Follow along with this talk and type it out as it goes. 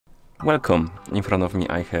Welcome, in front of me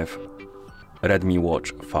I have Redmi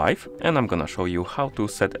Watch 5 and I'm gonna show you how to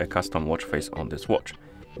set a custom watch face on this watch.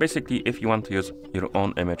 Basically, if you want to use your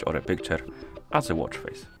own image or a picture as a watch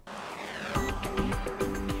face.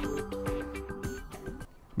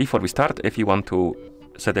 Before we start, if you want to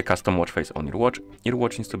set a custom watch face on your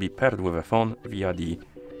watch needs to be paired with a phone via the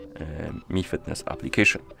Mi Fitness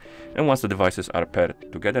application. And once the devices are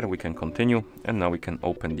paired together, we can continue, and now we can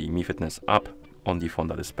open the Mi Fitness app on the phone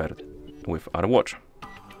that is paired with our watch.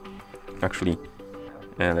 Actually,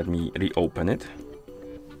 let me reopen it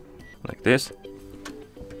like this.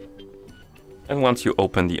 And once you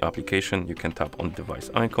open the application, you can tap on the device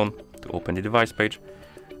icon to open the device page.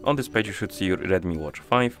 On this page you should see your Redmi Watch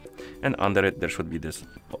 5, and under it there should be this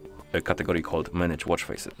category called Manage Watch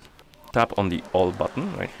Faces. Tap on the All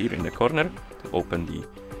button right here in the corner to open the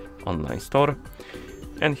online store,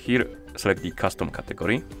 and here select the Custom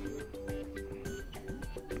category.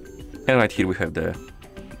 And right here we have the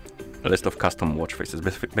list of custom watch faces,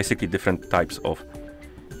 basically different types of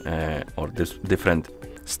different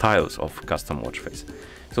styles of custom watch face.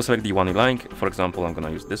 So select the one you like. For example, I'm gonna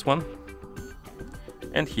use this one.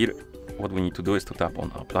 And here what we need to do is to tap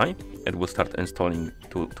on apply. It will start installing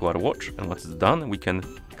to our watch, and once it's done we can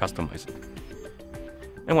customize it.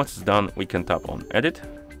 And once it's done we can tap on edit,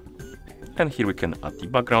 and here we can add the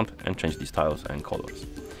background and change the styles and colors.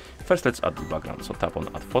 First let's add the background, so tap on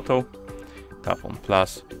add photo, tap on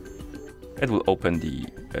plus. It will open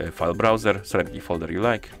the file browser, select the folder you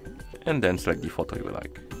like, and then select the photo you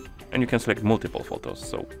like. And you can select multiple photos,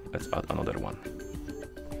 so let's add another one.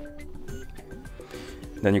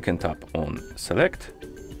 Then you can tap on select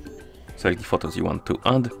the photos you want to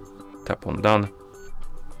add, tap on done.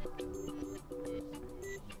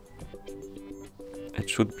 It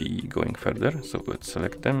should be going further, so let's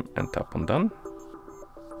select them and tap on done.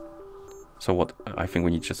 So what, I think we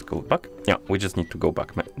need to just go back. Yeah, we just need to go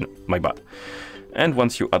back, my bad. And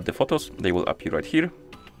once you add the photos, they will appear right here.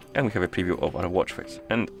 And we have a preview of our watch face.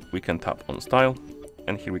 And we can tap on style,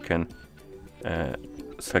 and here we can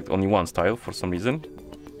select only one style for some reason.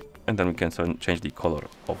 And then we can change the color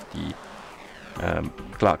of the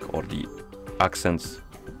clock or the accents.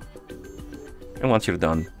 And once you're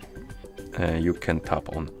done, you can tap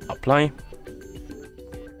on apply.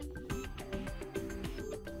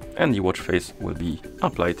 And the watch face will be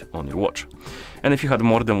applied on your watch. And if you had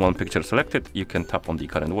more than one picture selected, you can tap on the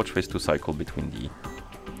current watch face to cycle between the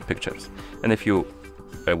pictures. And if you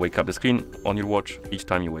wake up the screen on your watch, each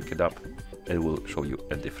time you wake it up, it will show you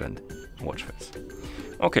a different watch face.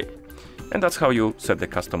 Okay, and that's how you set the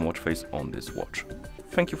custom watch face on this watch.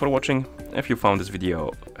 Thank you for watching. If you found this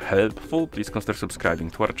video helpful, please consider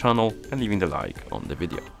subscribing to our channel and leaving the like on the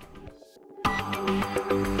video.